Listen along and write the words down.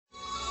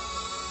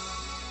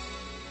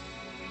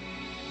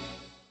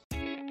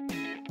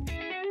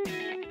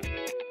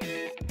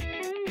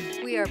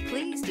We are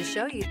pleased to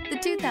show you the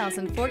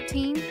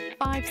 2014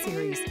 5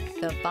 Series.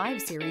 The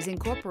 5 Series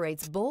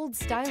incorporates bold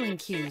styling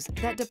cues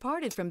that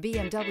departed from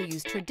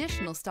BMW's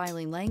traditional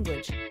styling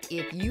language.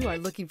 If you are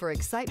looking for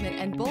excitement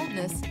and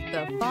boldness,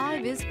 the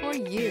 5 is for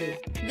you.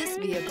 This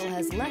vehicle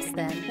has less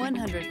than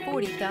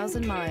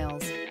 140,000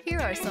 miles. Here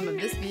are some of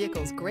this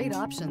vehicle's great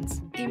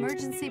options: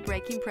 emergency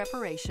braking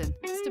preparation,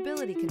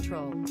 stability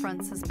control,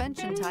 front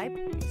suspension type,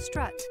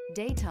 strut,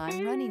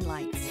 daytime running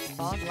lights,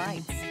 fog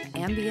lights,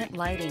 ambient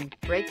lighting,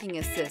 braking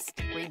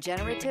assist,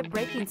 regenerative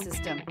braking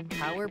system,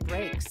 power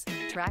brakes,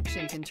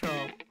 traction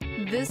control.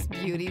 This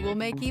beauty will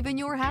make even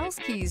your house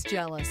keys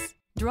jealous.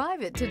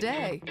 Drive it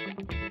today.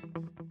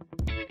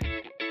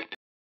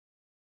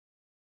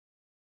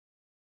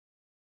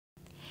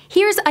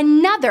 Here's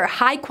another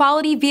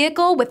high-quality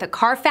vehicle with a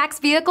Carfax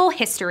Vehicle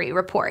History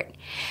Report.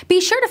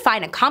 Be sure to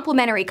find a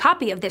complimentary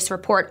copy of this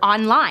report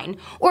online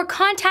or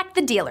contact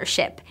the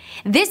dealership.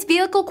 This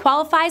vehicle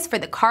qualifies for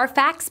the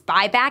Carfax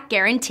Buyback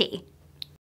Guarantee.